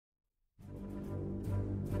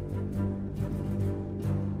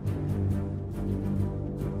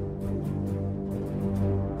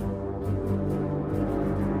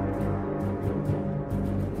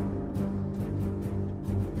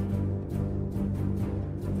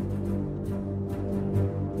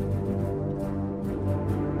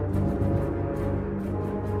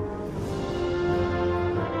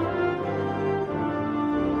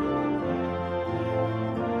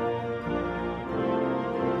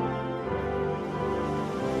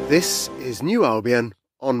This is New Albion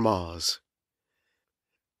on Mars.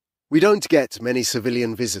 We don't get many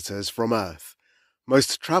civilian visitors from Earth.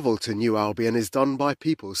 Most travel to New Albion is done by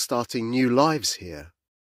people starting new lives here.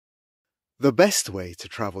 The best way to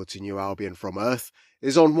travel to New Albion from Earth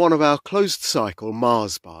is on one of our closed-cycle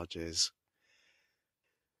Mars barges.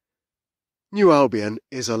 New Albion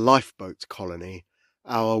is a lifeboat colony.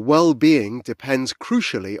 Our well-being depends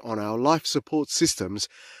crucially on our life support systems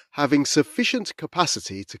having sufficient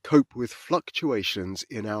capacity to cope with fluctuations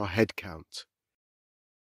in our head count.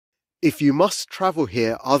 If you must travel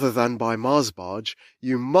here other than by Mars barge,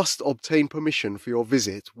 you must obtain permission for your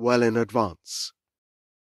visit well in advance.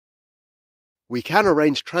 We can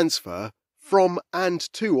arrange transfer from and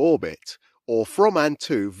to orbit, or from and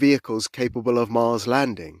to vehicles capable of Mars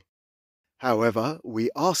landing. However, we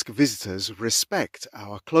ask visitors respect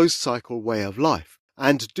our closed-cycle way of life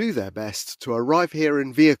and do their best to arrive here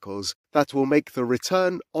in vehicles that will make the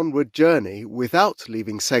return onward journey without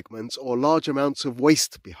leaving segments or large amounts of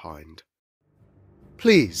waste behind.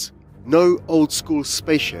 Please, no old-school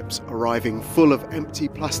spaceships arriving full of empty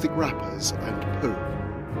plastic wrappers and poo.